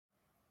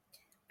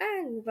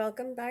and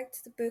welcome back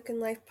to the Book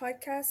and Life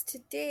podcast.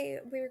 Today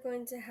we're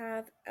going to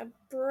have a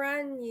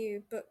brand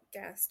new book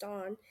guest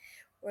on.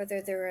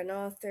 Whether they're an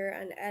author,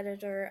 an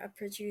editor, a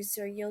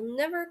producer, you'll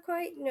never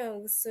quite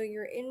know, so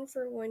you're in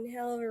for one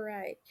hell of a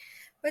ride.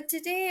 But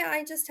today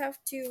I just have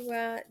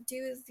to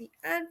do the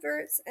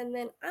adverts and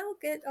then I'll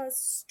get us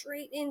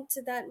straight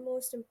into that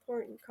most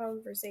important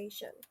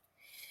conversation.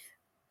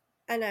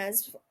 And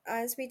as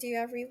we do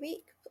every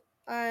week,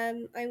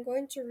 I'm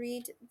going to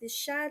read The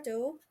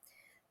Shadow,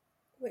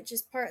 which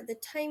is part of the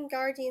Time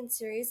Guardian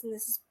series, and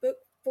this is book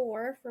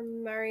 4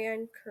 from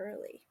Marianne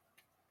Curley.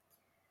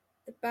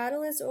 The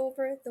battle is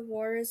over, the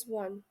war is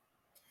won.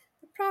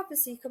 The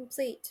prophecy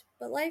complete,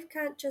 but life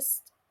can't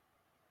just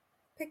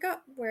pick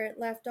up where it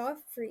left off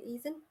for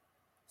Ethan,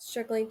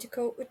 struggling to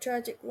cope with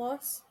tragic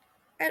loss.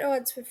 At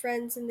odds with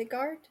friends in the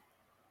guard,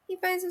 he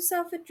finds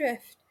himself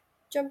adrift,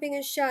 jumping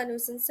in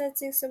shadows and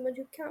sensing someone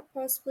who can't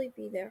possibly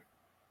be there.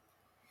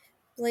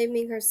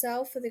 Blaming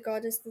herself for the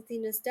goddess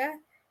Athena's death,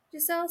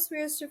 Giselle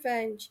swears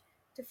revenge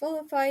to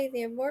vilify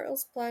the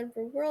immortals' plan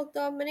for world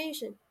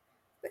domination.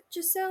 But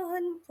Giselle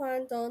hadn't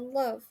planned on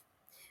love,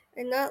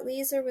 and that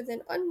leaves her with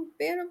an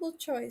unbearable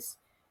choice.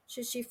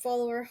 Should she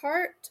follow her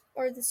heart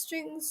or the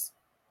strings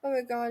of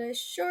a goddess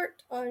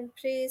short on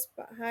praise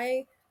but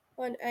high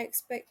on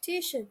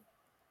expectation,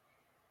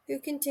 who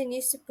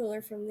continues to pull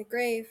her from the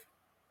grave?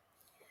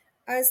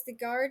 As the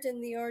guard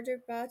and the order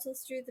battle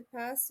through the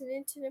past and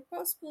into an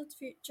impossible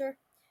future,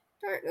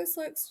 darkness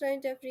lurks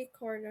round every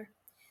corner.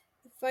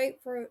 The fight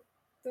for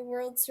the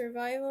world's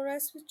survival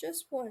rests with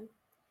just one.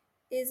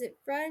 Is it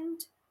friend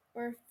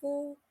or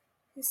foe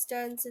who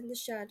stands in the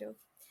shadow?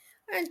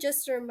 And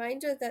just a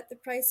reminder that The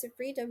Price of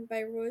Freedom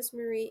by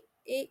Rosemary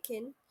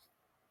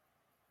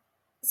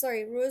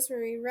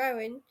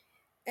Rowan,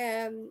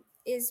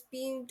 is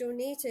being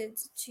donated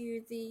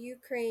to the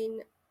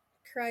Ukraine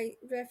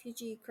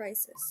refugee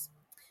crisis.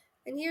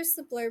 And here's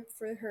the blurb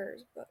for her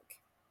book.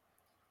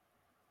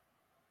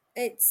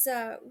 It's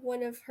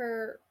one of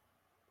her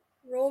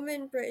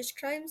Roman British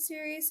crime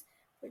series,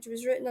 which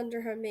was written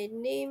under her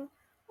maiden name.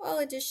 All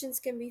editions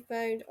can be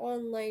found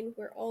online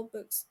where all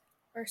books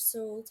are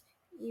sold,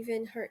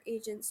 even her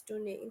agents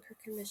donating her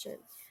commission.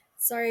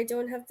 Sorry, I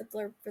don't have the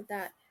blurb for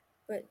that,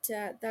 but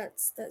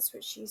that's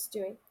what she's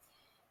doing.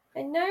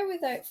 And now,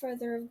 without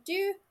further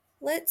ado,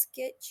 let's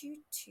get you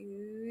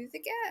to the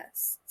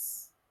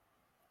guests.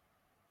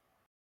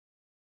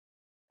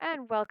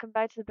 And welcome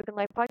back to the Book and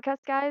Life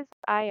podcast, guys.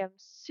 I am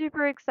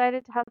super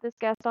excited to have this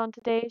guest on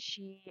today.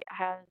 She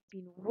has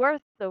been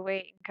worth the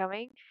wait in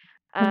coming,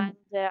 and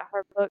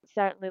her book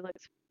certainly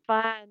looks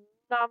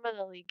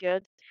phenomenally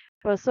good.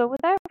 So,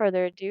 without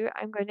further ado,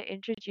 I'm going to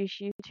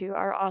introduce you to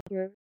our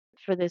author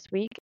for this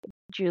week,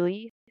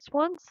 Julie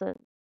Swanson.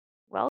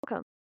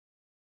 Welcome.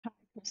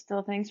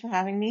 Crystal, thanks for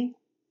having me.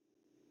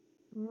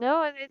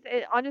 No,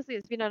 honestly,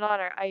 it's been an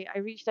honor. I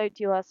reached out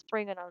to you last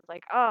spring, and I was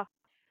like, oh,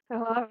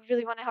 I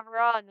really want to have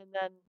her on, and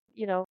then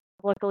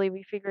luckily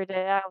we figured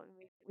it out, and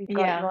we've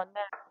got you Yeah. on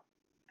now.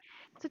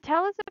 So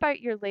tell us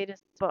about your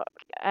latest book,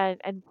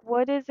 and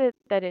what is it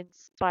that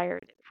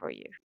inspired it for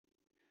you?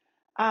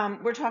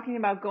 We're talking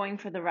about Going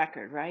for the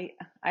Record, right?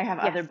 I have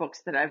other Yes.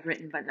 books that I've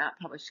written but not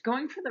published.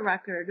 Going for the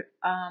Record,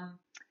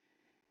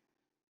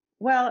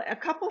 well, a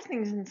couple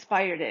things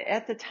inspired it.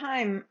 At the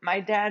time,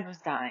 my dad was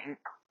dying,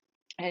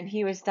 and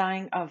he was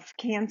dying of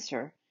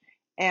cancer.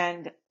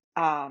 And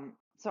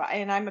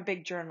and I'm a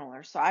big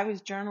journaler, so I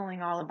was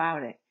journaling all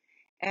about it.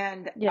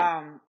 And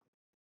Yeah.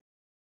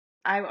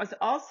 I was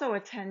also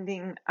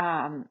attending,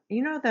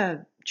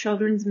 the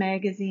children's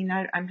magazine.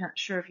 I'm not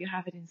sure if you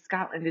have it in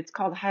Scotland. It's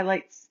called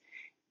Highlights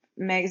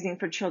Magazine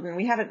for Children.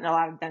 We have it in a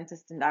lot of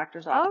dentists and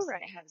doctors' All offices.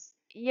 right. It has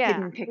Yeah.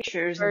 hidden We have a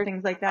pictures and version things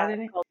of like that in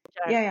it. called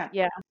Yeah.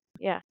 Yeah.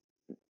 Yeah.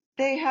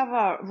 They have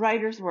a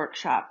writer's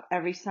workshop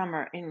every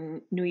summer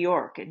in New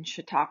York, in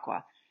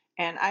Chautauqua.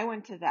 And I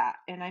went to that,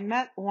 and I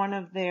met one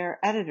of their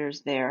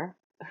editors there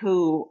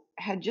who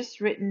had just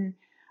written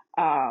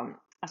a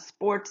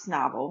sports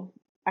novel.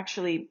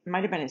 Actually, it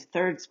might have been his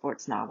third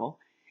sports novel.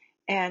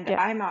 And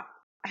Yeah.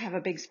 I have a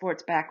big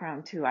sports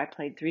background too. I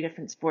played 3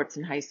 different sports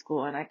in high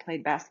school, and I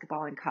played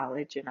basketball in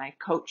college, and I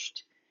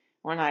coached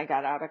when I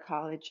got out of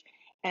college.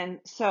 And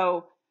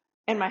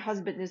my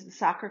husband is the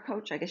soccer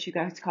coach. I guess you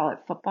guys call it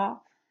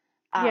football.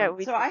 Yeah.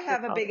 We So do I have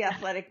a football. big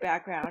athletic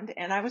background,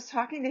 and I was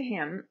talking to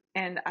him,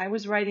 and I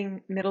was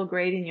writing middle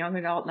grade and young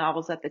adult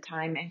novels at the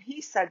time. And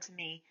he said to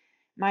me,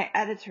 my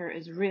editor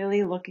is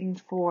really looking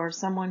for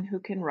someone who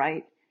can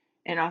write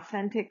an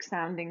authentic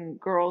sounding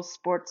girls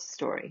sports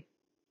story,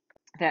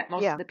 that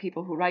most Yeah. of the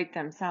people who write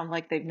them sound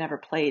like they've never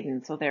played.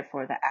 And so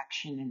therefore the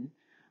action and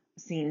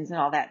scenes and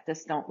all that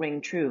just don't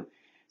ring true.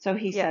 So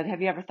he Yeah. said,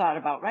 have you ever thought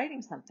about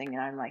writing something? And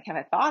I'm like, have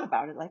I thought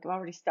about it? Like, I've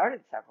already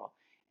started several.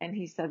 And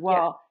he said, Yeah.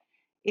 well,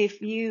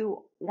 if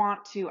you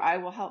want to, I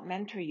will help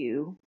mentor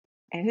you.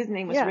 And his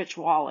name was Yeah. Rich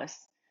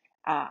Wallace.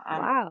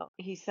 Wow.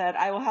 He said,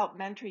 I will help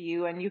mentor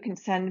you, and you can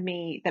send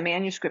me the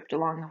manuscript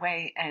along the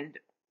way. And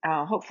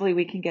hopefully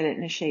we can get it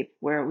in a shape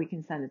where we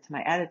can send it to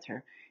my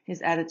editor.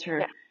 His Yeah.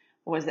 editor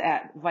was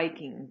at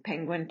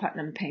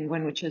Putnam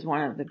Penguin, which is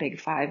one of the big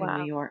five in New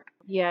Wow. York.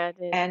 Yeah, it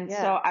is. And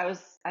Yeah. so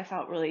I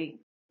felt really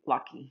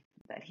lucky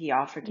that he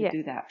offered to Yeah.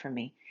 do that for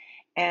me.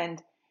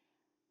 And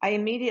I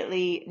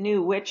immediately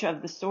knew which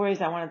of the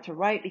stories I wanted to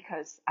write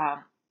because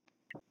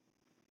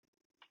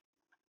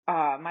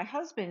my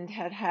husband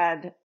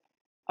had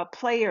a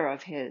player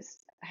of his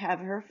have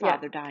her Yeah.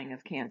 father dying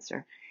of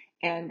cancer.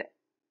 And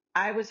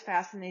I was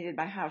fascinated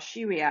by how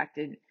she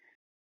reacted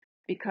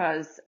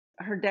because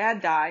her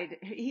dad died.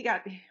 He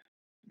got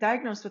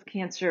diagnosed with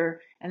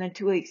cancer, and then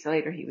 2 weeks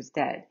later he was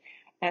dead.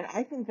 And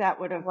I think that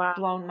would have Wow.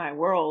 blown my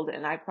world,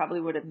 and I probably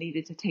would have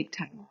needed to take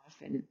time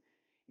off. And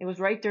it was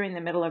right during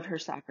the middle of her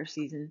soccer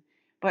season.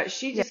 But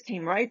she Yeah. just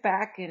came right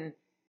back and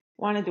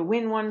wanted to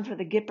win one for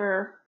the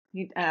Gipper,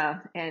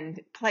 and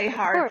play Of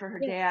hard course. for her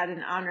Yeah. dad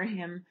and honor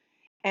him.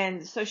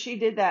 And so she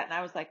did that, and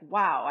I was like,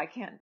 wow, I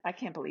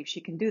can't believe she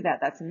can do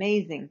that. That's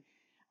amazing.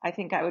 I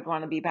think I would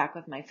want to be back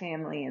with my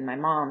family and my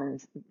mom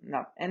and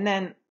no. And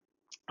then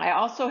I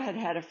also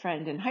had a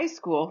friend in high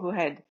school who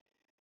had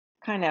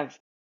kind of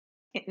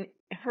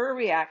her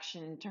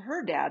reaction to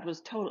her dad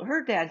was total.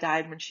 Her dad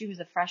died when she was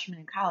a freshman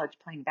in college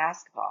playing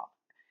basketball.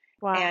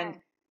 And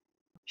Wow.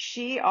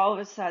 she all of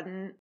a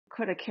sudden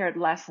could have cared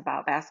less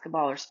about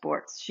basketball or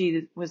sports.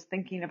 She was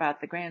thinking about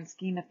the grand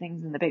scheme of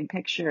things in the big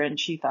picture, and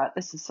she thought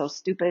this is so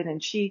stupid.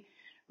 And she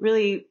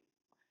really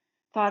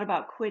thought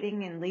about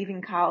quitting and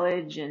leaving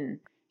college, and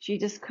she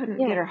just couldn't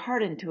get Yeah. her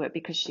heart into it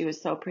because she was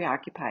so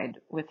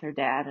preoccupied with her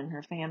dad and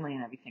her family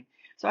and everything.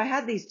 So I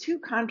had these two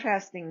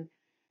contrasting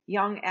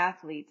young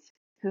athletes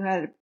who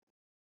had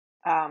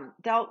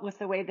dealt with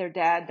the way their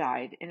dad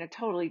died in a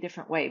totally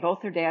different way.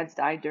 Both their dads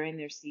died during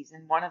their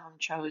season. One of them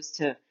chose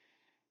to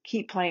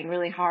keep playing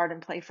really hard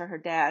and play for her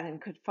dad and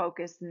could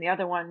focus, and the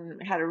other one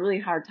had a really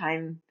hard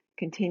time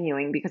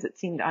continuing because it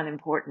seemed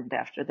unimportant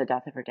after the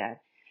death of her dad.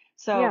 Yeah.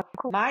 So Of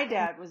course. my Yeah.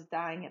 dad was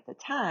dying at the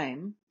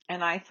time,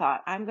 and I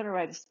thought I'm going to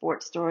write a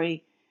sports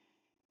story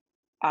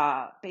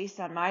based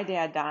on my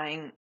dad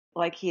dying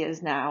like he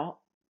is now,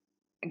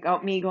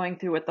 me going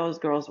through what those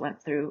girls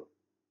went through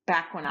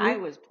back when I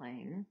True. was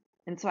playing.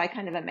 And so I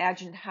kind of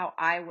imagined how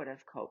I would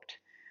have coped,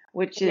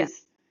 which Yeah.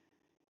 is,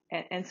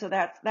 and so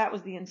that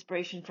was the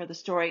inspiration for the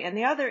story. And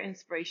the other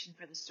inspiration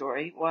for the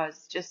story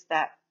was just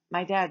that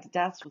my dad's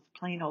death was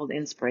plain old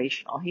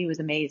inspirational. He was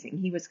amazing.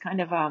 He was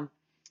kind of an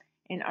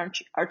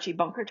Archie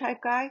Bunker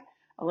type guy,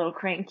 a little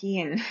cranky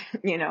and,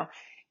 you know,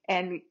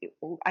 and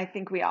I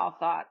think we all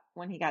thought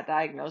when he got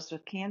diagnosed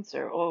with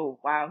cancer, oh,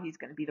 wow, he's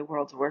going to be the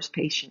world's worst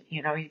patient.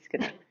 You know, he's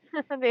going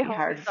to They be always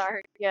hard.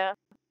 are. Yeah.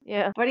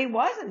 Yeah. But he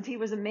wasn't. He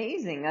was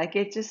amazing. Like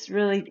it just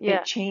really, Yeah.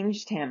 it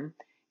changed him.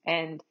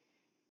 And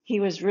he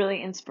was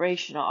really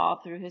inspirational all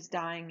through his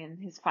dying and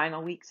his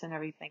final weeks and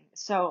everything.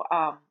 So,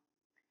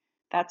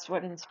 that's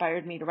what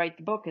inspired me to write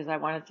the book is I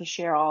wanted to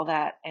share all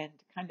that and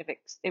kind of,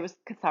 it was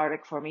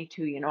cathartic for me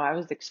too. You know, I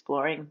was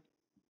exploring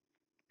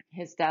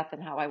his death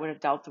and how I would have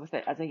dealt with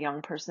it as a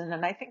young person.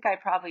 And I think I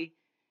probably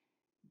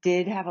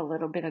did have a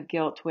little bit of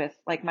guilt with,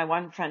 like my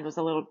one friend was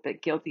a little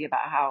bit guilty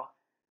about how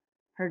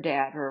her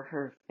dad or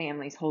her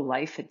family's whole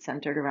life had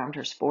centered around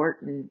her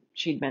sport and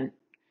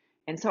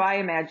and so I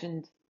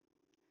imagined,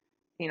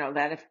 you know,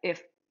 that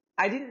if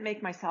I didn't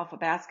make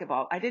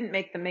I didn't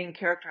make the main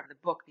character of the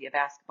book be a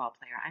basketball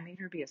player. I made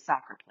her be a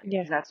soccer player Yeah.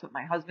 because that's what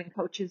my husband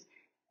coaches.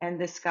 And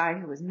this guy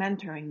who was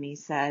mentoring me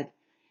said,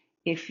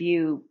 if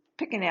you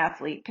pick an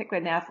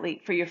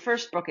athlete for your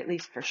first book, at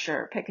least for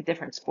sure, pick a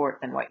different sport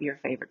than what your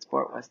favorite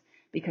sport was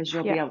because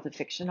you'll be Yeah. able to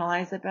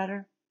fictionalize it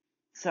better.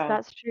 So,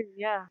 That's true.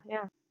 Yeah.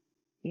 Yeah.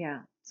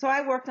 yeah. So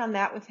I worked on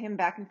that with him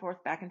back and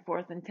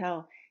forth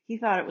until he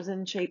thought it was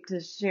in shape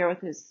to share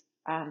with his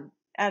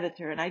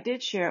editor. And I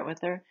did share it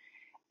with her.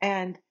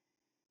 And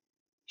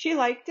she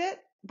liked it,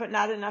 but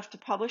not enough to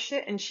publish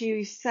it. And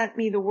she sent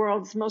me the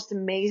world's most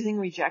amazing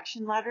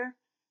rejection letter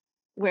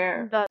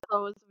where, That's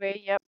always the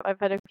way. Yep. I've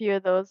had a few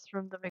of those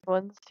from the big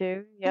ones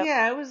too. Yep.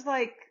 yeah, it was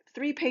like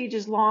 3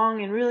 pages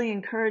long and really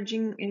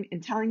encouraging in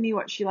telling me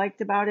what she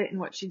liked about it and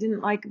what she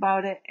didn't like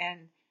about it.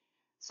 And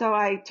so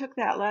I took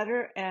that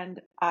letter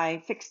and I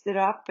fixed it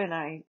up and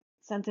I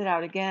sent it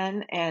out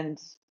again. And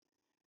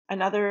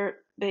another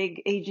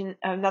big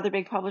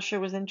publisher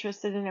was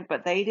interested in it,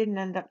 but they didn't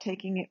end up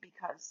taking it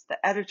because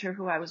the editor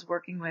who I was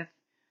working with,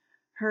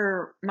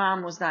 her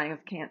mom was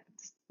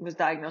was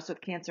diagnosed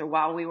with cancer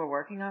while we were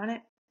working on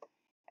it.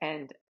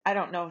 And I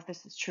don't know if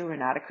this is true or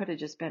not. It could have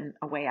just been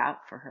a way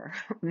out for her.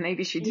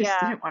 Maybe she just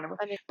Yeah. didn't want to,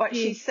 An but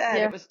she excuse. said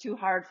it Yeah. was too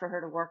hard for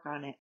her to work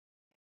on it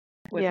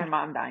with her Yeah.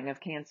 mom dying of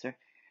cancer.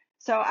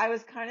 So I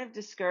was kind of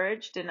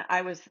discouraged and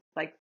I was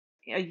like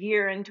a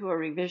year into a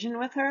revision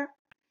with her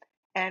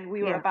and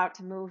we were Yeah. about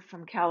to move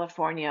from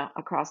California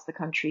across the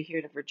country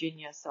here to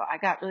Virginia. So I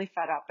got really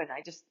fed up and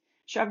I just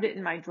shoved it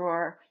in my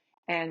drawer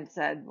and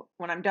said,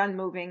 when I'm done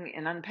moving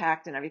and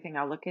unpacked and everything,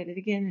 I'll look at it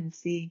again and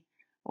see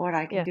what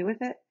I can Yeah. do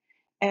with it.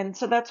 And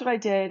so that's what I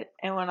did.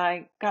 And when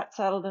I got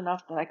settled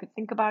enough that I could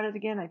think about it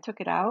again, I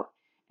took it out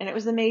and it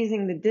was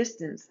amazing. The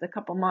distance, the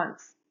couple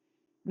months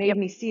made Yep.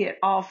 me see it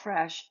all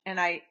fresh. And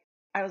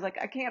I was like,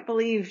 I can't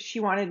believe she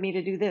wanted me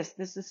to do this.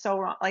 This is so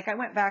wrong. Like I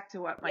went back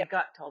to what my Yep.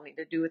 gut told me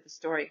to do with the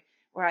story,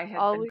 where I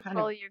had been Always kind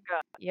of, follow your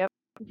gut. Yep.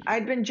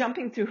 I'd been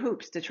jumping through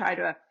hoops to try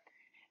to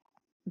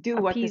do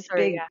what Appease this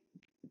her. Yeah.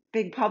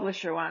 big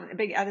publisher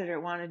big editor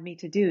wanted me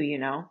to do,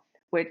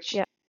 which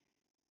Yeah.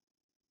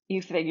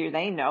 you figure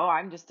they know.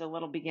 I'm just a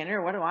little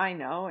beginner. What do I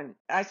know?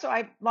 And so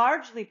I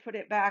largely put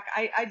it back.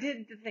 I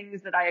did the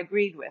things that I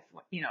agreed with.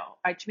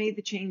 I made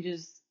the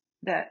changes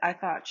that I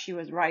thought she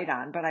was right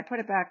on, but I put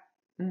it back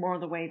more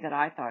the way that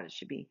I thought it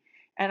should be.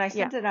 And I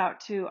Yeah. sent it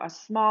out to a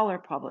smaller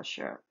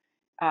publisher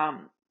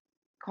um,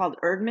 called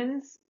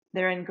Erdman's.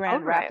 They're in All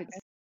Grand right. Rapids, Okay.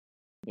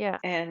 Yeah.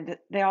 and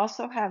they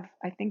also have,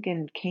 I think,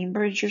 in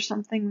Cambridge or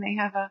something. They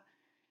have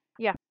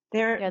Yeah.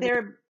 Yeah.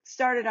 they're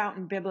started out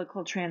in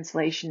biblical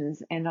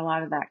translations and a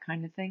lot of that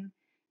kind of thing,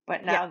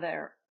 but Yeah. now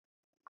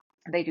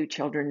they do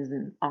children's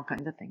and all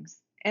kinds of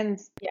things, and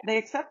Yeah. they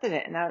accepted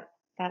it, and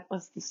that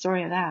was the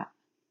story of that.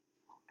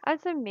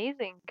 That's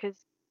amazing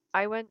because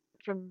I went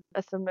from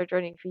a similar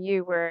journey for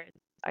you where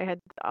I had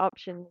the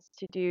options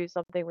to do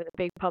something with a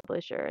big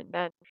publisher, and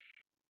then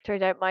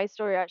turned out my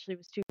story actually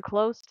was too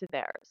close to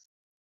theirs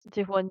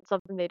to want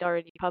something they'd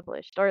already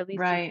published, or at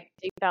least Right.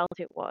 they felt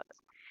it was.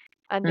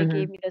 And they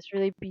gave Mhm. me this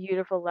really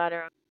beautiful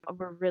letter of,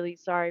 we're really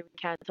sorry, we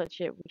can't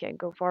touch it, we can't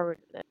go forward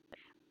with it.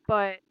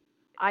 But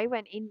I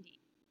went indie.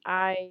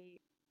 I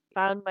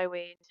found my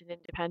way into an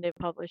independent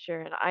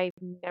publisher, and I've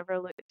never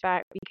looked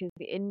back because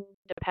the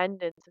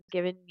independence has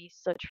given me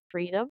such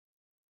freedom.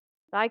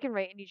 I can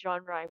write any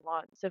genre I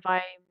want. So if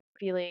I'm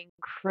feeling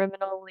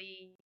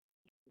criminally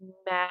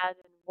mad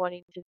and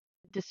wanting to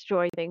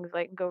destroy things,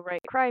 I can go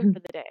write crime for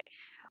the day.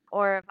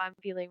 Or if I'm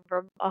feeling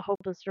a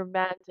hopeless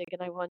romantic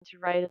and I want to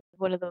write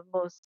one of the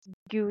most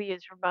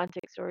gooeyest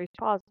romantic stories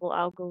possible,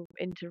 I'll go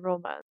into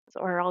romance.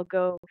 Or I'll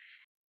go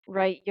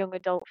write young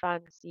adult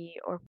fantasy,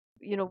 or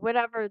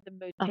whatever the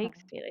mood Uh-huh. takes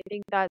me. And I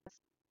think that's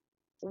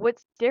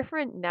what's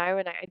different now,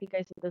 and I think I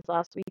said this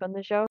last week on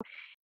the show,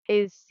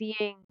 is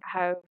seeing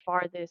how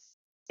far this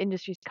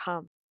industry's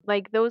come.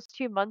 Like those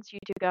 2 months you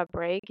took a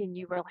break and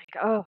you were like,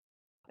 oh,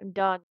 I'm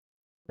done.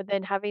 But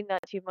then having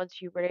that 2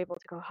 months, you were able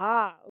to go,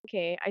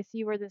 okay, I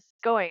see where this is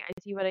going. I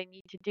see what I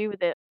need to do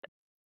with it.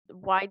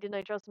 Why didn't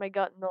I trust my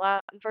gut in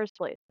the first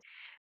place?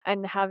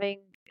 And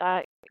having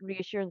that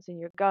reassurance in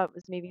your gut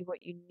was maybe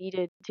what you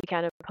needed to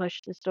kind of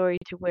push the story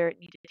to where it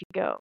needed to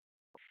go.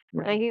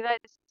 And I Right. think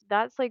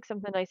that's like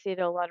something I say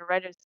to a lot of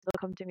writers. They'll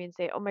come to me and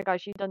say, "Oh my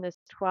gosh, you've done this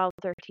 12,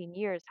 13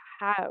 years.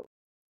 How?"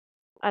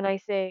 And I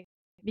say,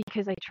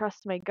 "Because I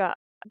trust my gut."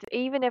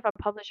 Even if a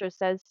publisher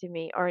says to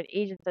me or an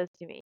agent says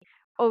to me,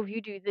 "Oh, if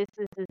you do this,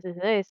 this, this,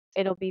 and this,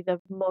 it'll be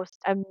the most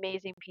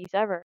amazing piece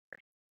ever."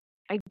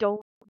 I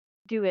don't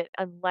do it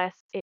unless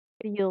it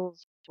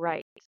feels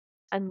right,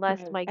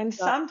 unless Right. my And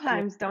gut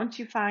feels sometimes right. don't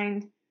you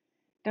find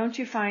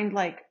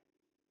like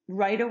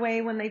right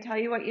away when they tell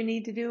you what you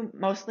need to do,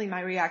 mostly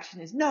my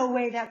reaction is, no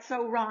way, that's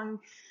so wrong.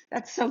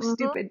 That's so Mhm.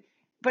 stupid.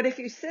 But if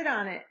you sit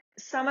on it,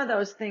 some of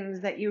those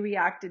things that you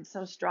reacted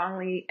so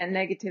strongly and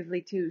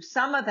negatively to,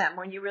 some of them,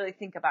 when you really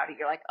think about it,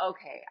 you're like,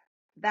 okay,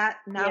 that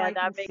now Yeah, I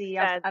that can makes see,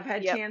 sense. I've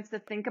had a Yep. chance to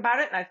think about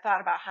it and I've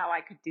thought about how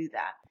I could do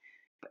that.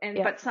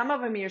 Yep. But some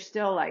of them you're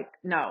still like,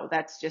 no,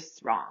 that's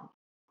just wrong.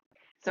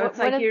 So it's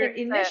One like of the your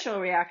things that initial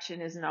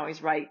reaction isn't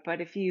always right,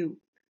 but if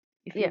you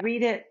yeah.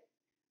 read it,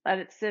 let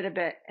it sit a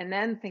bit, and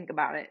then think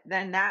about it,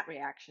 then that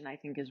reaction I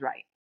think is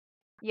right.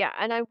 Yeah,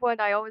 and what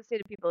I always say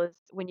to people is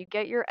when you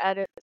get your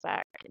edits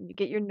back and you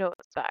get your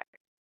notes back,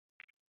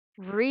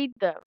 read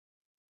them,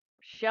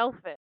 shelf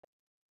it,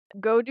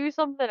 go do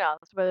something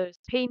else, whether it's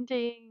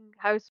painting,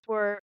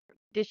 housework,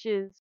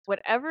 dishes,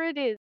 whatever it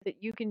is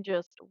that you can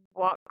just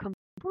walk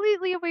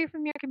completely away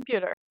from your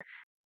computer.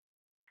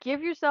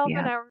 Give yourself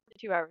an Yeah, hour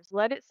to 2 hours,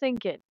 let it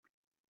sink in.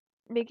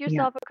 Make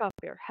yeah, yourself a cup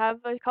or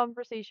have a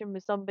conversation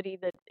with somebody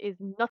that is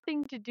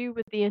nothing to do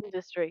with the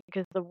industry,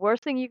 because the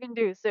worst thing you can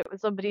do is sit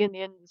with somebody in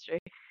the industry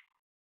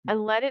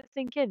and let it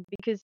sink in,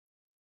 because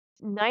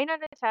 9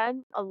 out of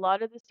 10, a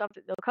lot of the stuff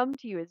that they'll come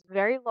to you is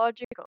very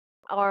logical,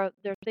 or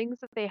they're things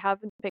that they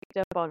haven't picked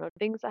up on, or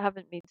things that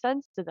haven't made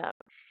sense to them.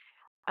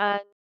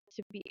 And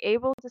to be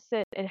able to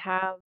sit and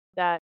have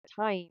that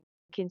time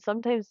can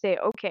sometimes say,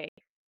 okay,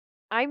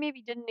 I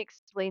maybe didn't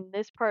explain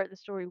this part of the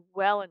story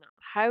well enough.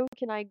 How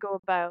can I go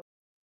about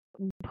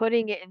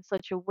putting it in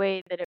such a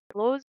way that it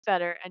flows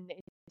better and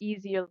it's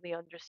easily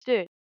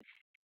understood?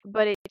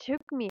 But it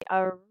took me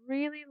a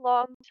really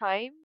long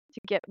time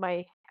to get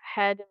my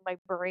head and my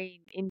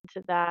brain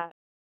into that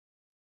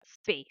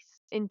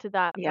space, into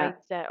that yeah,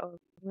 mindset of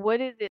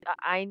what is it that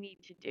I need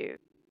to do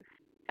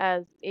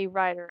as a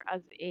writer,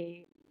 as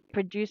a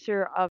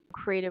producer of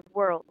creative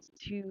worlds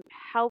to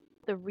help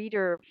the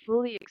reader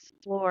fully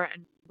explore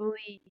and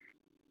fully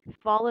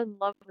fall in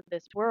love with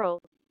this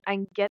world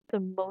and get the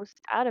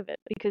most out of it.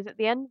 Because at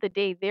the end of the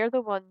day, they're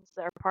the ones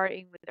that are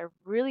parting with their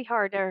really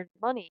hard earned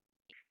money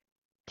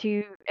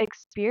to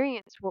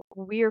experience what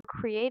we're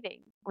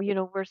creating.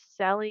 We're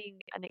selling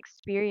an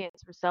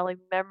experience, we're selling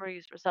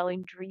memories, we're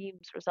selling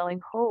dreams, we're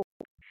selling hope.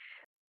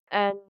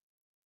 And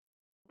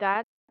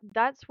that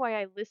that's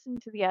why I listen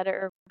to the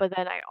editor, but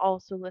then I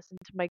also listen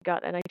to my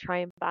gut and I try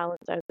and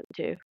balance out the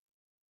two.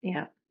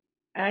 Yeah.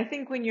 And I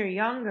think when you're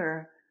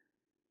younger,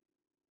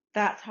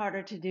 that's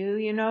harder to do,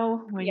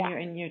 when Yeah, you're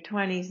in your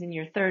 20s and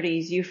your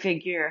 30s, you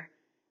figure,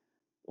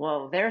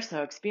 well, they're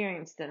so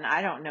experienced and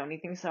I don't know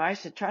anything, so I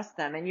should trust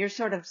them. And you're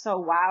sort of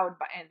so wowed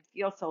by, and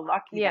feel so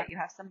lucky yeah, that you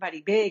have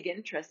somebody big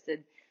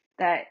interested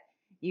that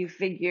you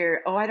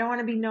figure, oh, I don't want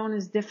to be known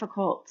as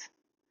difficult.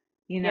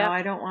 yep,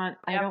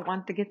 I yep, don't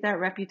want to get that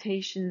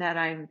reputation that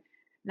I'm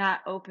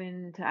not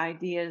open to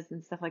ideas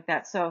and stuff like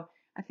that. So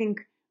I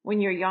think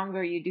when you're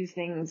younger, you do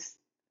things,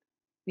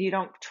 you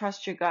don't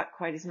trust your gut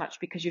quite as much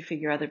because you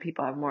figure other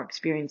people have more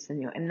experience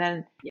than you. And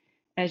then yeah.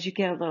 as you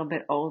get a little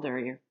bit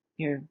older,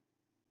 you're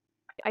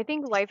I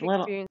think just life a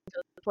little, experience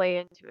does play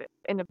into it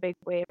in a big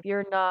way. If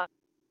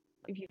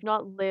you've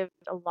not lived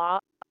a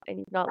lot and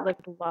you've not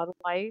lived a lot of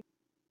life,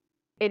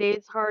 it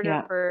is harder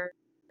yeah, for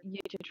you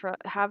to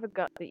have a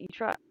gut that you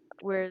trust.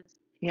 Whereas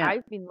yeah,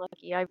 I've been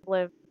lucky, I've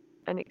lived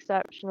an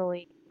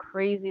exceptionally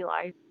crazy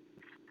life.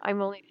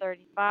 I'm only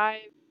 35,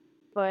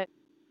 but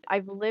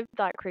I've lived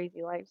that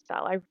crazy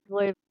lifestyle. I've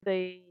lived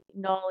the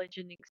knowledge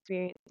and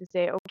experience to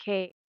say,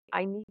 okay,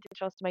 I need to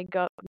trust my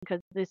gut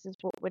because this is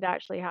what would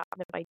actually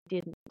happen if I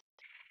didn't.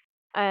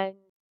 And,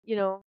 you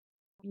know,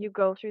 you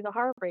go through the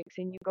heartbreaks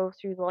and you go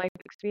through the life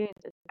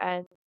experiences.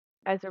 And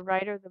as a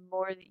writer, the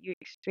more that you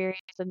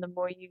experience and the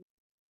more you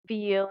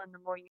feel and the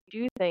more you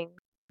do things,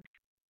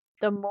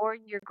 the more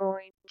you're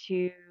going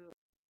to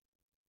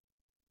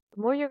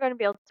the more you're going to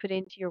be able to put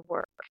into your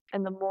work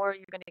and the more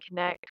you're going to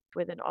connect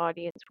with an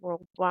audience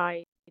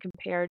worldwide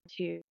compared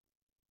to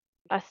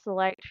a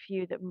select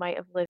few that might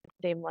have lived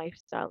the same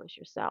lifestyle as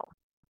yourself.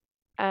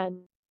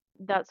 And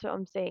that's what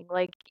I'm saying.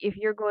 Like, if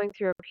you're going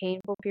through a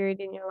painful period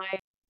in your life,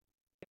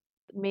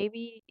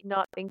 maybe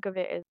not think of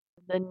it as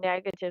the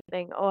negative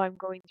thing. Oh, I'm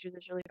going through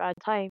this really bad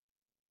time.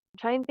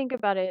 Try and think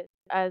about it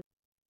as,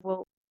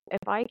 well,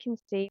 if I can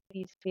save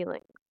these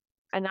feelings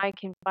and I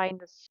can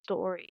find a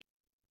story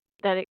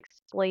that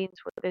explains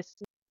what this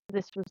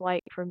was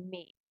like for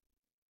me,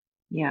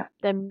 yeah,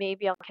 then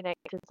maybe I'll connect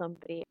to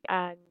somebody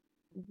and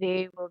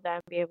they will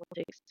then be able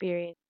to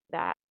experience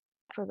that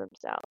for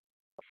themselves.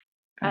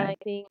 And I right,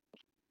 think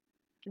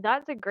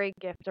that's a great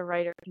gift a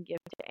writer can give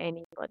to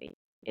anybody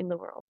in the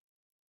world.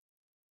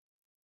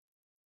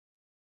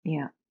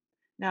 yeah.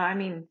 No, I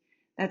mean,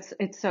 it's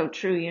so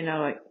true,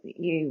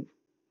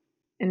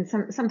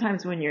 and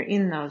sometimes when you're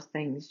in those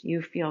things,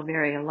 you feel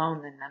very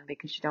alone in them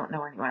because you don't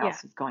know anyone Yeah,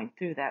 else is going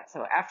through that.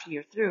 So after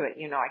you're through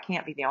it, I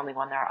can't be the only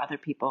one. There are other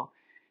people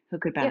who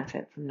could yeah,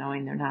 benefit from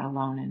knowing they're not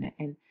alone in it.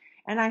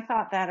 And I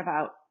thought that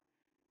about,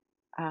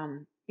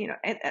 and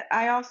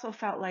I also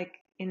felt like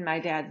in my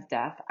dad's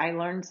death, I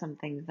learned some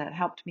things that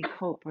helped me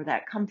cope or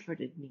that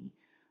comforted me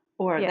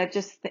or yeah, that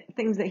just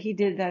things that he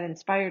did that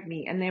inspired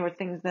me. And they were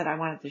things that I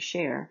wanted to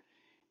share.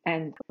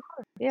 And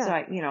so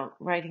yeah,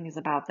 writing is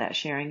about that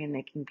sharing and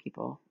making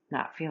people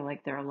not feel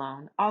like they're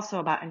alone. Also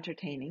about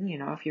entertaining,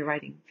 if you're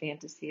writing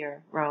fantasy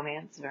or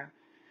romance or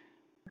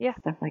yeah.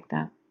 stuff like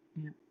that.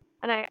 Yeah.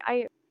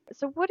 And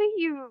so what are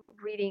you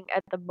reading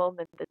at the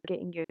moment that's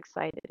getting you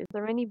excited? Is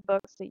there any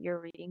books that you're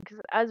reading?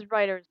 Because as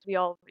writers, we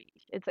all read.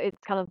 It's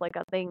kind of like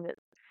a thing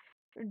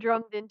that's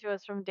drummed into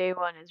us from day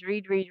one is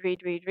read, read,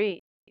 read, read,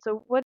 read.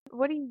 So what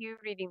are you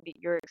reading that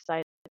you're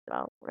excited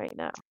about right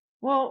now?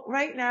 Well,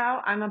 right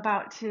now I'm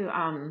about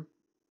to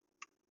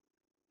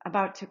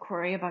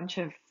query a bunch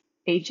of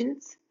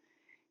agents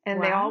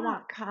and they all Wow.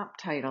 want comp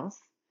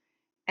titles.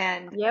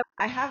 And Yep.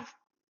 I have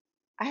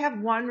I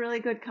have one really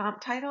good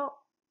comp title,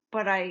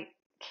 but I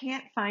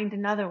can't find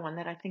another one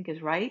that I think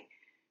is right.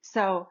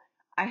 So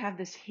I have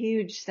this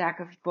huge stack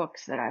of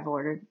books that I've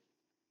ordered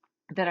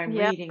that I'm Yep.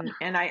 reading,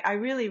 and I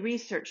really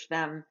research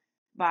them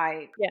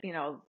by,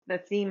 Yeah. the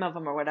theme of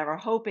them or whatever,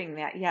 hoping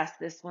that, yes,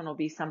 this one will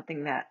be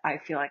something that I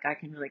feel like I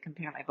can really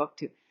compare my book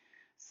to.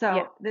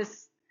 Yeah. So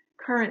this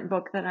current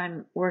book that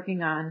I'm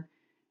working on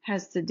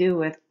has to do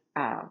with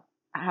how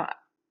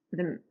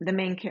the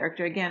main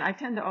character. Again, I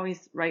tend to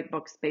always write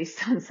books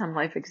based on some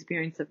life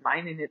experience of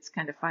mine, and it's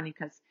kind of funny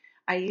because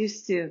I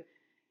used to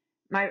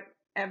my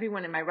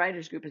everyone in my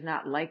writers group is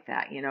not like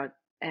that.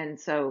 And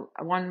so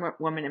one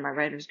woman in my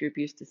writers group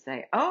used to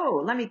say,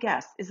 "Oh, let me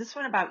guess, is this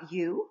one about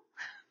you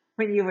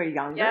when you were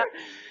younger?" Yep.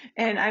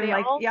 And I'm They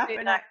like, all "Yep," say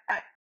and that.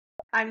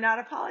 I'm not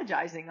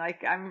apologizing.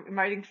 Like I'm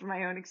writing from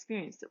my own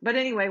experience. But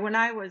anyway,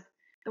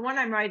 the one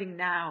I'm writing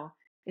now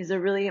is a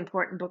really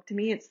important book to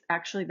me. It's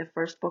actually the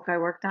first book I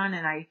worked on,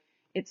 and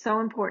it's so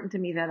important to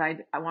me that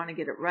I want to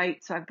get it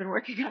right. So I've been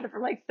working on it for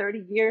like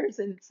 30 years,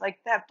 and it's like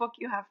that book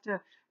you have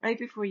to write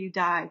before you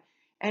die.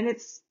 And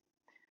it's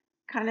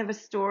kind of a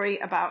story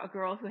about a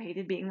girl who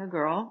hated being a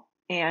girl,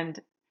 and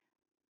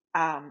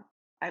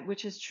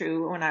which is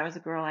true. When I was a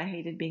girl, I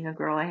hated being a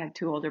girl. I had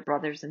two older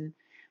brothers, and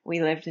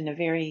we lived in a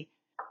very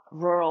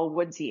rural,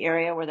 woodsy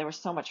area where there was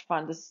so much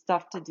fun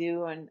stuff to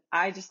do, and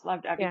I just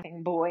loved Yeah.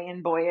 everything boy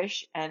and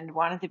boyish, and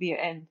wanted to be,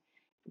 and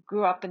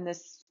grew up in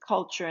this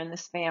culture and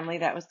this family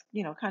that was,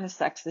 kind of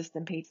sexist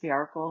and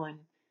patriarchal, and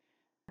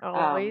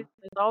Always. Um,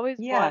 There's always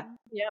yeah. one.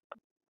 Yep.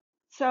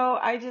 So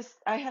I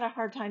had a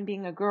hard time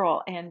being a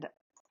girl, and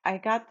I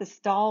got this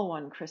doll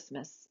one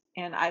Christmas,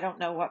 and I don't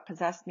know what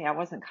possessed me. I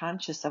wasn't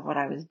conscious of what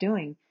I was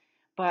doing,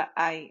 but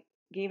I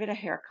gave it a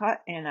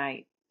haircut and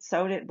I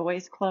sewed it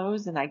boys'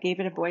 clothes and I gave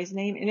it a boy's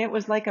name, and it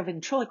was like a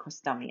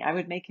ventriloquist dummy. I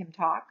would make him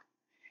talk,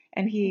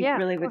 and he Yeah.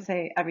 really would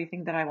say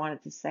everything that I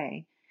wanted to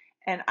say.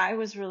 And I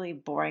was really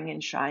boring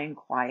and shy and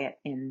quiet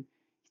and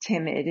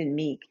timid and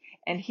meek,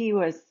 and he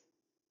was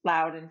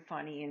loud and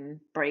funny and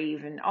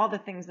brave and all the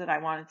things that I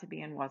wanted to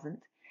be and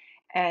wasn't.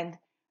 And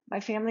my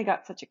family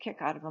got such a kick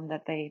out of them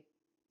that they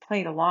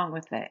played along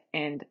with it.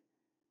 And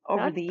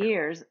over That's the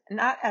years,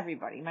 not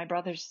everybody, my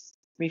brothers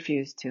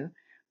refused to,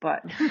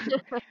 but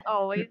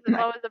always. There's my,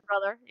 always a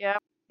brother. Yeah.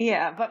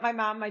 yeah, but my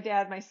mom, my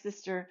dad, my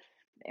sister,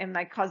 and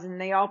my cousin,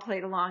 they all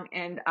played along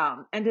and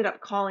ended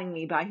up calling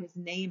me by his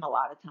name a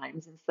lot of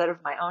times instead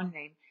of my own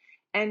name.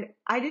 And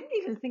I didn't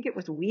even think it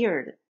was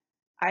weird.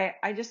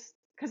 I just,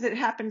 because it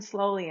happened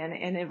slowly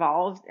and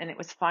evolved and it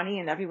was funny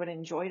and everyone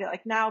enjoyed it.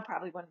 Like now,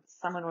 probably when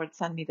someone would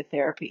send me to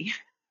therapy,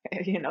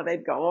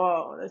 they'd go,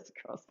 "Whoa, this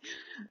girl's."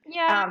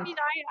 Yeah, I Um, mean,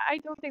 I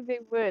don't think they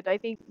would. I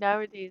think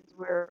nowadays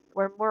we're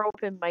more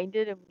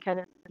open-minded and we kind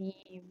of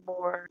see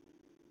more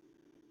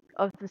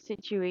of the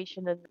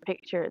situation and the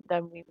picture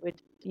than we would,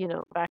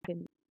 back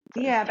in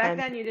sort of yeah, back 10,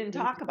 then you 15 didn't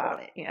years talk ago.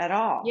 about it at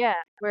all. Yeah,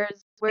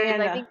 whereas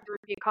And I think there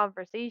would be a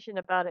conversation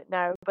about it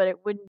now, but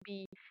it wouldn't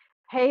be,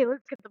 hey,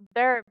 let's get some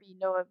therapy.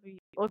 No, it'd be,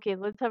 okay,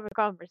 let's have a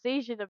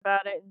conversation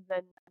about it and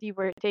then see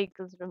where it takes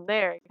us from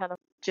there, kind of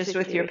just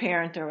with your situation.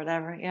 parent or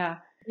whatever, yeah.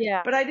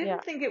 Yeah, But I yeah,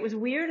 didn't think it was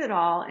weird at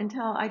all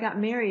until I got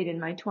married in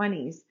my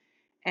 20s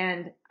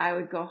and I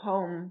would go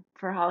home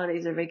for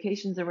holidays or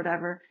vacations or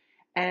whatever.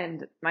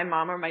 And my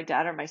mom or my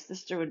dad or my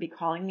sister would be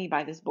calling me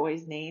by this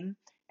boy's name.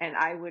 And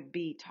I would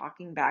be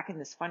talking back in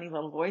this funny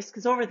little voice.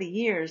 Because over the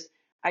years,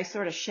 I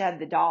sort of shed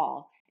the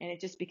doll and it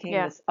just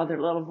became yeah, this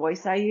other little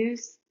voice I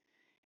use.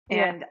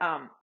 yeah,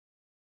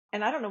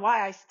 And I don't know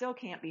why I still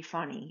can't be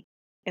funny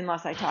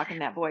unless I talk in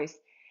that voice.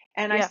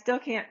 And I yeah, still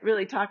can't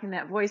really talk in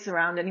that voice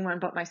around anyone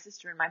but my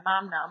sister and my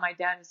mom now. My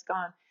dad is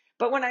gone.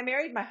 But when I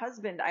married my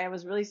husband, I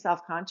was really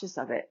self-conscious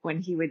of it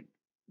when he would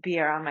be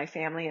around my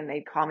family and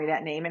they'd call me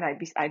that name and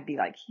I'd be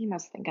like, he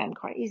must think I'm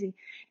crazy.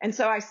 And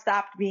so I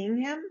stopped being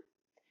him.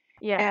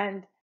 yeah.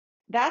 And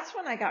that's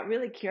when I got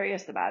really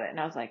curious about it. And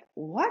I was like,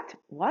 what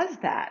was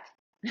that?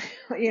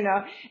 you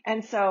know?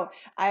 And so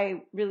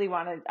I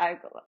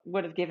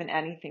would have given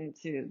anything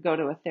to go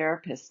to a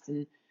therapist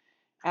and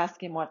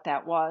ask him what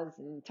that was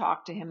and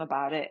talk to him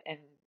about it and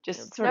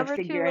just It's sort of never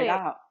too figure it late.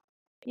 out.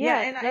 Yeah.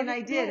 Yeah, it's And never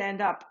I too did late.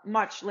 end up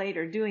much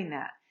later doing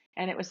that.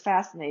 And it was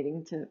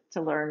fascinating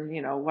to learn,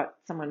 what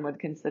someone would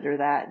consider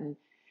that.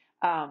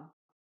 Um,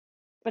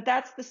 but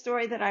that's the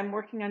story that I'm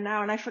working on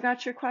now. And I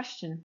forgot your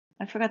question.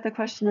 I forgot the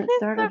question that It's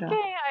started off.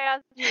 okay. I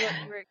asked you what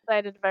you were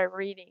excited about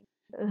reading.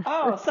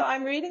 Oh, so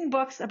I'm reading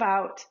books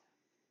about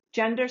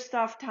gender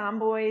stuff,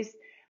 tomboys,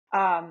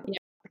 um, Yeah,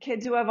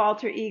 kids who have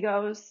alter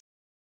egos,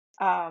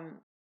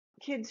 um,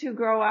 kids who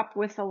grow up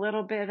with a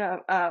little bit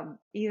of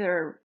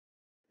either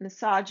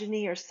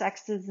misogyny or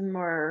sexism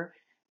or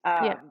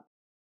yeah. um,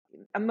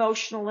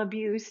 emotional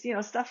abuse,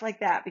 stuff like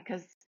that,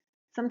 because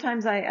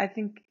sometimes I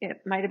think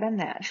it might have been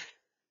that.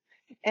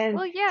 And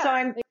Well, yeah, so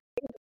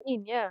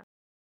yeah,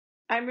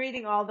 I'm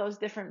reading all those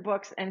different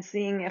books and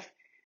seeing if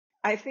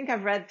I think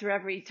I've read through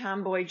every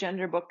tomboy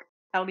gender book,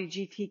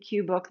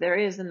 LGBTQ book there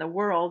is in the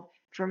world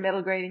for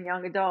middle grade and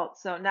young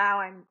adults. So now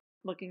I'm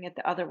looking at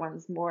the other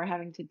ones more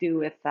having to do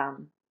with,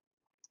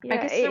 I yeah.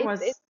 guess there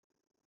was,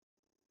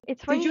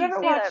 It's did you funny you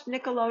ever say watch that.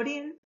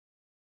 Nickelodeon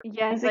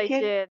Yes, as a I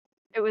kid? did.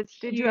 It was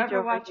Did you huge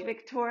ever over watch here.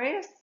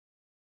 Victorious?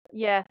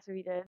 Yes,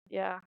 we did.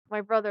 Yeah,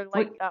 my brother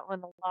liked What, that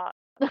one a lot.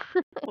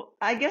 well,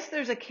 I guess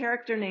there's a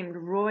character named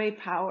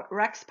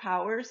Rex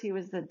Powers. He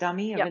was the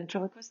dummy, a Yep.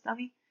 ventriloquist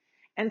dummy.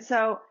 And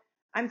so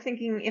I'm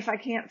thinking if I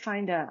can't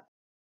find a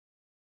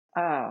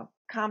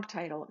comp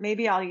title.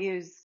 Maybe I'll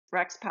use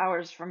Rex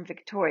Powers from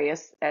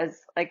Victorious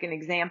as like an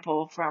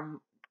example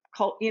from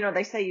cult.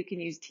 They say you can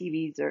use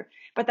TVs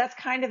but that's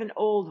kind of an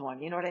old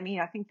one. You know what I mean?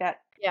 I think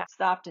that Yeah.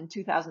 stopped in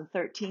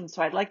 2013.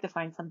 So I'd like to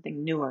find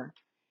something newer,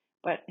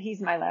 but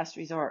he's my last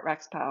resort,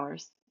 Rex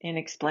Powers, in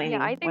Yeah,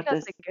 I explaining think what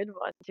that's this, a good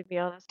one, to be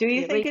honest do with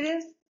you you. think Like, it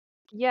is?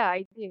 yeah,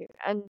 I do.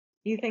 And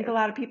You think a uh,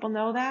 lot of people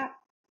know that?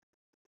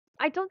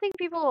 I don't think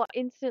people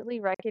instantly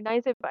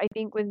recognize it, but I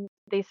think when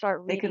they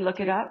start They could reading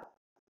look it through, up?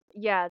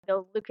 yeah,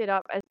 they'll look it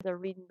up as they're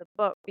reading the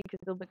book because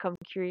they'll become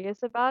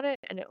curious about it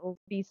and it will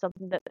be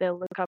something that they'll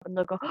look up and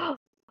they'll go,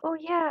 "Oh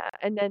yeah,"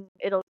 and then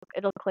it'll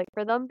click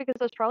for them because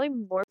there's probably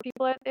more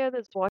people out there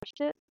that's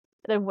watched it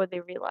than what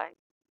they realize.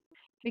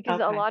 Because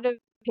a Okay. lot of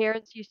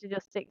parents used to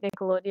just stick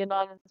Nickelodeon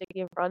on and stick it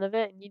in front of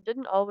it, and you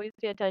didn't always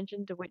pay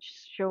attention to which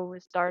show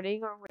was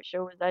starting or which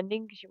show was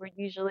ending because you were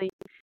usually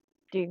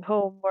doing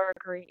homework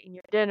or eating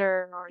your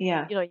dinner or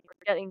Yeah. you were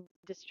getting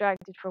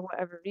distracted for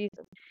whatever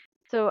reason.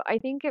 So I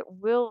think it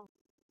will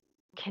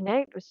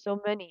connect with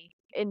so many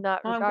in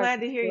that Well, I'm regard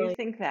glad to because hear you're you like,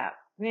 think that.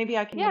 Maybe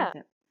I can use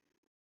yeah,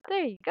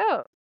 there you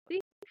go.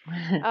 See?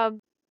 it. Um,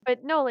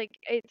 But no, like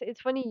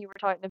it's funny you were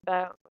talking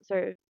about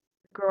sort of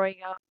growing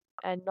up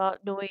and not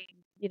knowing,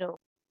 you know,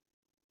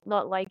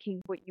 not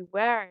liking what you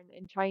wear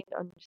and trying to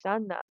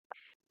understand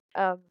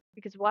that.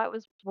 Because what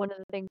was one of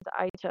the things that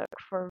I took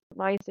for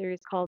my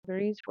series called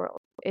Marie's World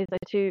is I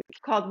took It's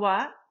called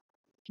what?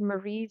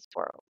 Marie's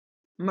World.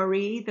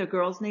 Marie, the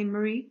girl's name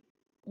Marie?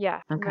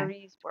 Yeah, Okay.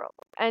 Marie's World.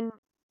 And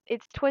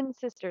it's twin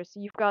sisters. So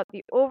you've got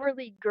the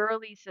overly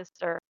girly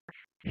sister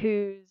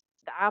who's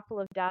the apple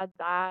of dad's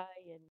eye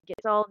and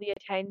gets all the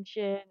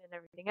attention and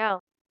everything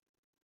else.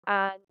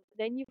 And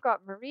then you've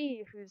got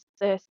Marie, who's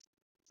this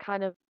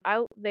kind of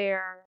out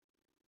there,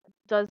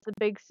 does the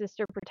big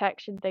sister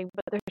protection thing,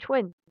 but they're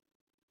twins.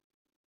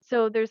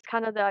 So there's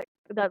kind of that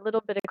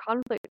little bit of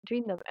conflict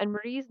between them. And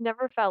Marie's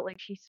never felt like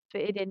she's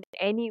fitted in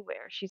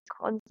anywhere. She's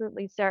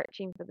constantly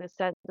searching for this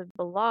sense of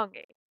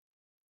belonging.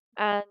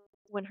 And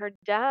when her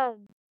dad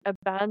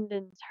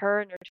abandons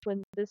her and her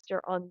twin sister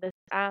on this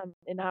aunt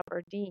in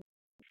Aberdeen,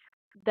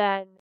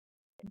 then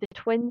the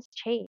twins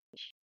change.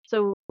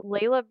 So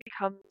Layla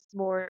becomes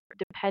more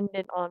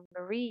dependent on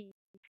Marie,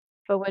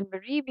 but when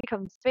Marie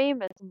becomes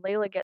famous and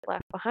Layla gets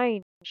left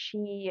behind,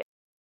 she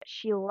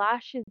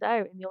lashes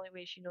out in the only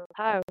way she knows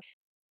how,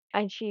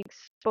 and she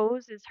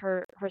exposes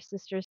her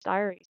sister's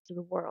diaries to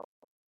the world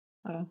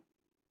Oh.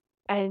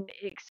 and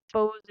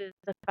exposes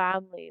the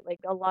family, like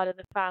a lot of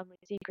the family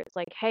secrets,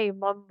 like hey,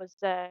 mom was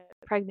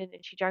pregnant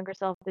and she drank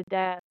herself to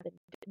death, and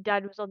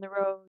dad was on the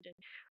road and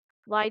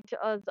lied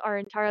to us our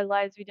entire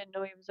lives. We didn't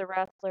know he was a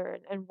wrestler,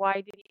 and why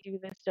did he do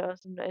this to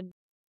us, and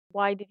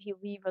why did he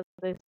leave us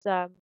this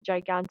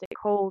gigantic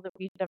hole that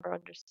we'd never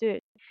understood.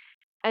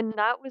 And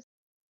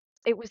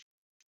it was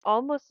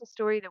almost a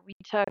story that we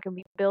took and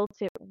we built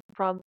it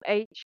from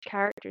each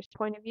character's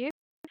point of view.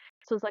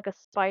 So it's like a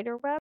spider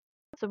web.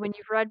 So when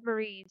you've read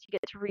Marie's, you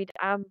get to read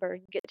Amber,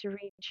 you get to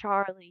read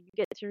Charlie, you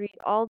get to read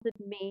all the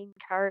main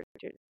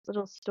characters'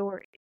 little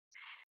stories.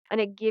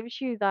 And it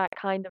gives you that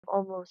kind of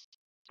almost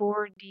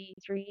 4D,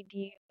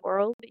 3D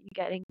world that you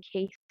get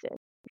encased in.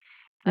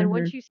 And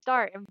once Mhm. you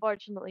start,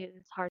 unfortunately,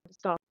 it's hard to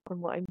stop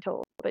from what I'm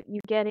told, but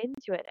you get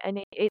into it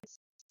and it's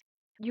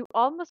you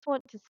almost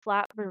want to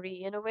slap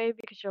Marie in a way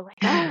because you're like,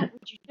 oh,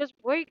 would you just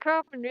wake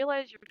up and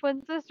realize your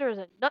twin sister is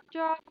a nut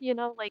job? You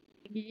know, like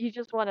you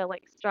just want to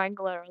like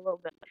strangle her a little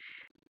bit.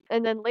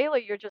 And then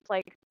Layla, you're just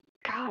like,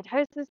 God, how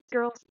is this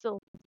girl still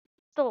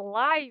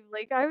alive?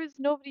 Like, how is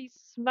nobody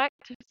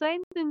smacked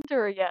sense into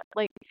her yet?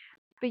 Like,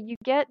 but you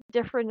get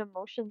different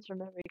emotions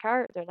from every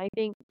character, and I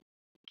think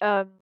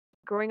um,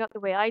 growing up the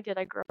way I did,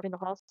 I grew up in a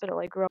hospital.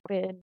 I grew up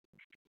in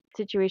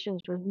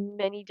situations with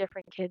many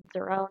different kids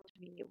around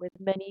me with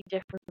many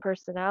different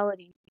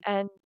personalities,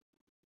 and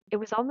it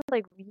was almost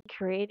like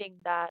recreating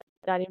that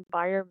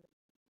environment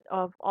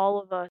of all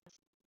of us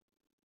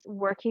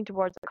working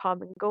towards a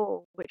common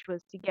goal, which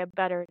was to get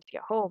better and to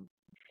get home.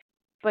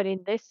 But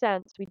in this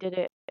sense, we did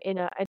it in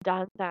a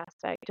dance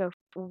aspect of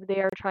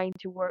they are trying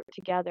to work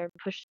together and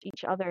push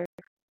each other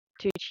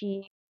to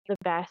achieve the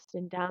best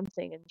in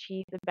dancing and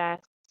achieve the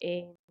best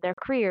in their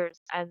careers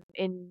and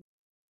in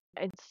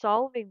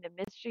solving the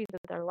mysteries of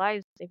their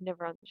lives they've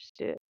never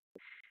understood.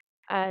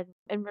 And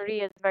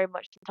Maria is very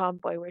much the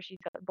tomboy where she's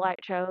got the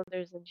black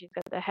trousers and she's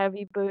got the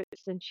heavy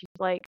boots and she's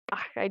like, "Ugh,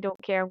 I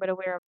don't care, I'm gonna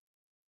wear a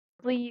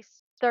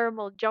fleece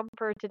thermal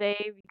jumper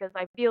today because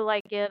I feel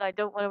like it. I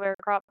don't want to wear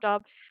a crop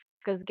top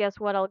because guess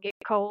what? I'll get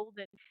cold."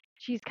 And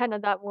she's kind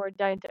of that more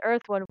down to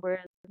earth one,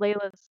 whereas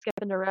Layla's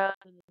skipping around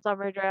in a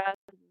summer dress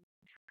and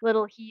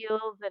little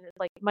heels and it's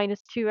like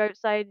 -2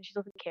 outside and she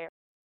doesn't care.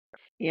 So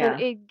Yeah.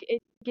 it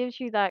gives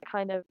you that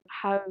kind of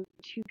how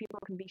two people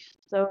can be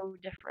so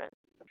different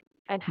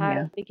and how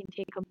Yeah. they can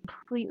take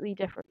completely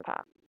different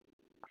paths.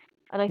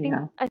 And I think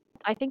Yeah.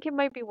 I think it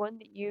might be one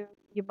that you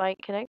might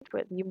connect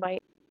with.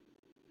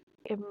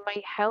 It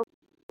might help,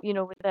 you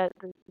know, with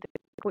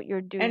what you're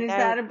And doing is now.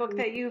 that a book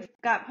that you've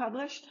got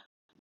published?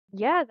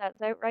 Yeah, that's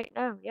out right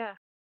now. Yeah,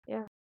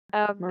 yeah.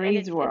 And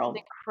Marie's it's an World.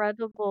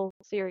 incredible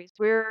series.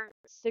 We're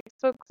 6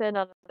 books in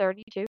on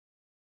 32.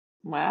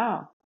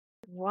 Wow.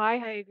 Why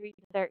I agreed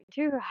to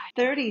 32, I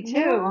don't know.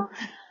 32.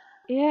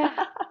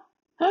 Yeah.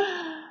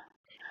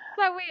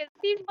 That way it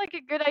seemed like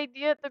a good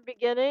idea at the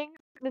beginning.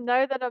 And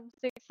now that I'm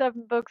 6,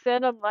 7 books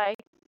in, I'm like,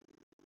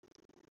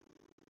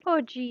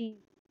 oh geez.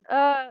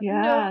 No,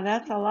 Yeah,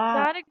 that's this a is lot.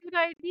 not a good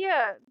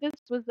idea. This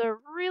was a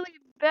really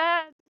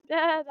bad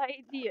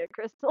idea,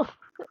 Crystal.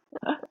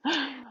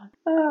 And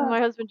Ah. my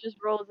husband just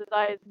rolls his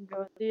eyes and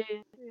goes, yeah,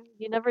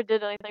 you never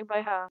did anything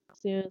by half.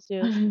 Yes,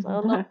 yes.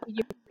 I'll not see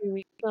you in 3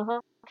 weeks.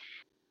 Uh-huh.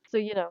 So,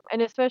 you know,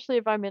 and especially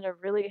if I'm in a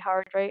really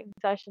hard writing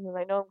session and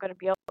I know I'm going to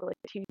be up at like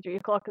 2, 3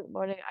 o'clock in the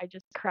morning, I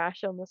just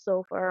crash on the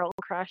sofa or I'll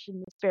crash in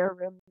the spare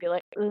room and be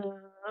like,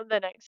 ugh, the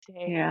next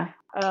day. Yeah.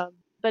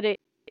 But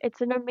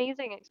it's an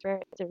amazing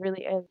experience. It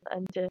really is.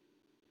 And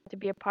to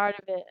be a part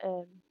of it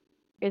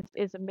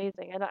is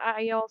amazing. And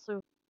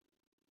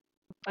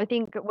I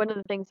think one of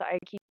the things that I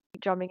keep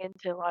drumming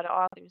into a lot of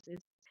authors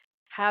is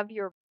have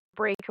your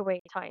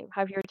breakaway time,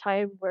 have your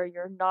time where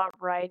you're not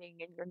writing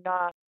and you're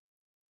not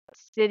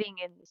sitting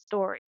in the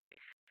story.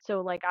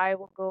 So like I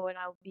will go and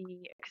I'll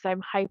be, because I'm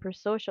a hyper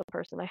social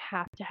person, I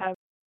have to have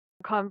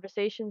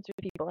conversations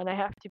with people and I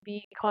have to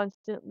be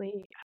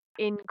constantly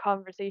in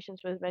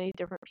conversations with as many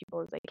different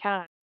people as I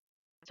can.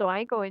 So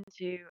I go into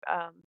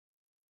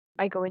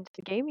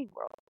the gaming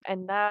world,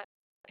 and that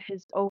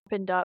has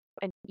opened up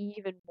an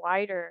even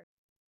wider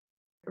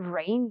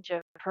range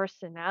of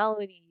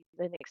personalities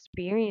and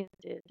experiences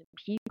and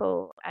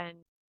people,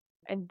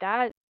 and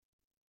that,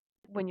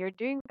 when you're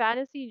doing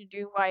fantasy,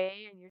 you're doing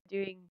YA, and you're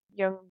doing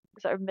young,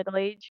 sort of middle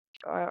age,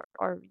 or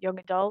young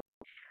adult,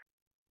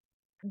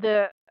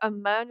 the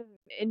amount of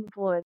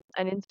influence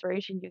and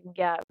inspiration you can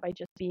get by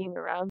just being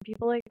around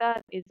people like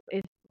that is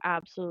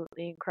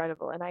absolutely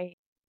incredible. And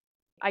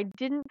I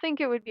didn't think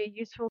it would be a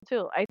useful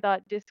tool. I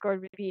thought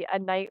Discord would be a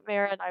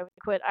nightmare and I would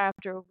quit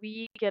after a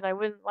week and I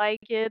wouldn't like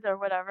it or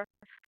whatever.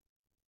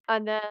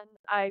 And then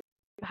I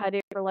had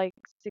it for like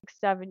 6,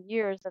 7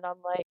 years, and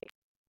I'm like,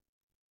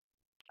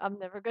 I'm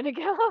never gonna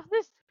get off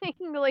this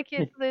thing. Like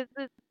it's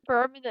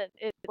permanent.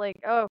 It's like,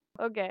 oh,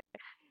 okay.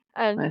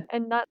 And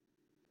that,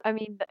 I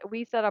mean,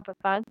 we set up a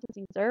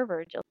fantasy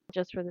server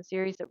just for the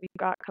series that we've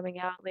got coming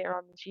out later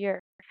on this year.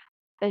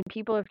 And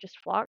people have just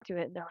flocked to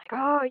it, and they're like,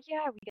 "Oh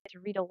yeah, we get to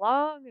read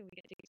along and we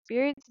get to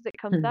experience as it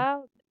comes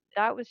out."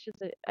 That was just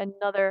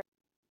another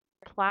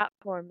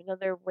platform,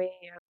 another way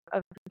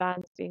of the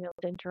fans being able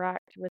to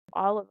interact with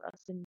all of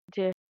us, and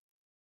to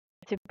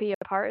be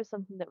a part of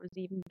something that was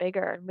even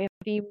bigger. And we have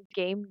themed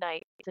game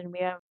nights, and we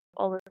have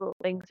all the little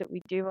things that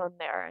we do on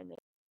there, and it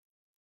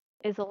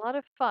is a lot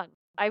of fun.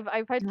 I've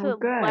had Oh, to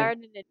good.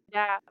 learn and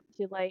adapt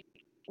to like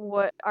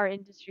what our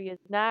industry is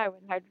now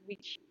and how to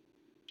reach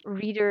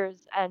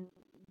readers and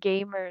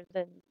gamers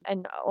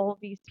and all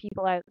these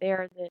people out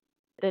there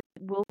that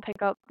will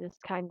pick up this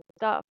kind of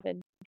stuff,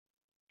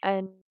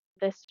 and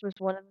this was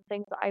one of the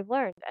things that I've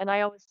learned. And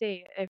I always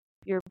say, if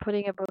you're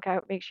putting a book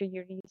out, make sure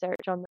you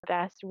research on the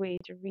best way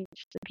to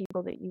reach the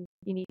people that you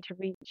need to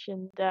reach.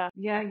 And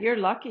Yeah, you're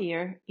lucky.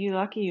 You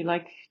lucky you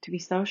like to be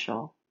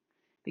social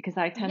because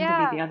I tend to be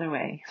yeah, the other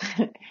way.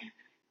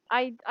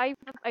 I I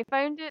I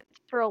found it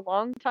for a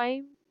long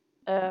time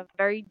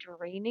very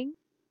draining,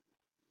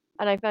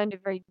 and I found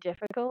it very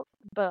difficult,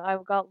 but I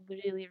got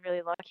really,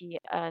 really lucky,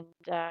 and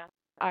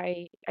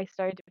I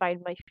started to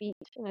find my feet,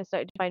 and I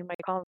started to find my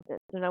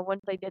confidence. And then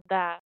once I did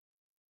that,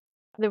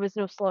 there was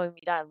no slowing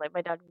me down. Like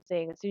my dad was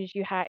saying, as soon as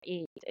you had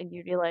eight and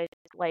you realized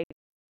like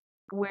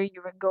where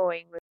you were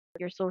going with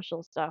your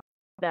social stuff,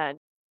 then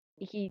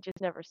he just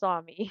never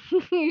saw me.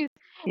 I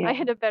Yeah,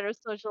 had a better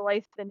social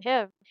life than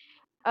him.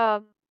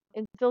 Um,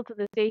 and still to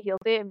this day, he'll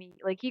say to me,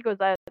 like, he goes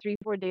out 3,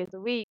 4 days a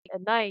week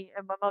at night,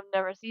 and my mom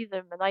never sees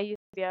him. And I used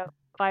to be out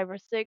 5 or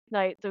 6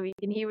 nights a week,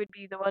 and he would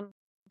be the one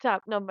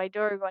tapping on my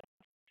door going,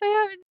 I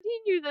haven't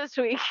seen you this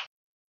week.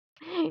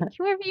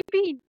 Where have you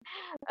been?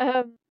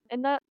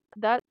 And that,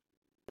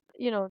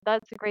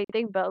 that's a great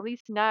thing. But at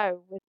least now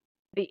with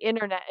the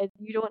internet,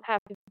 you don't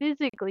have to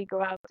physically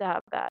go out to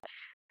have that.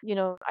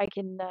 I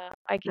can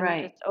just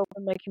right.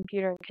 open my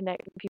computer and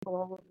connect with people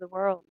all over the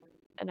world,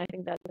 and I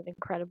think that's an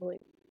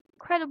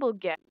incredible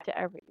gift to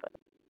everybody.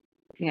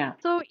 Yeah.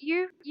 So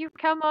you've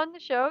come on the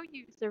show,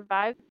 you've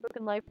survived the Book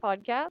and Life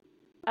podcast.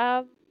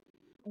 Um,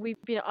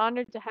 we've been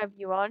honored to have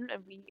you on,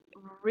 and we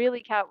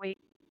really can't wait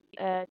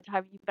to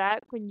have you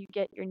back when you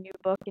get your new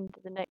book into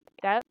the next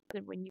steps,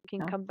 and when you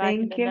can Oh, come back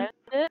and thank you. announce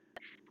it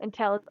and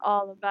tell us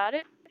all about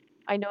it.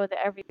 I know that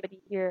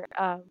everybody here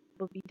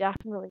will be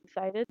definitely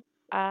excited.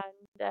 And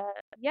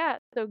yeah,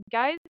 so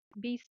guys,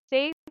 be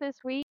safe this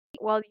week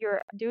while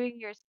you're doing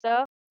your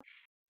stuff.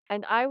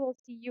 And I will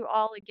see you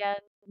all again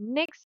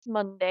next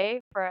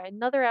Monday for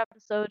another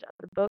episode of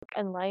the Book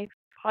and Life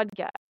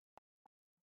podcast.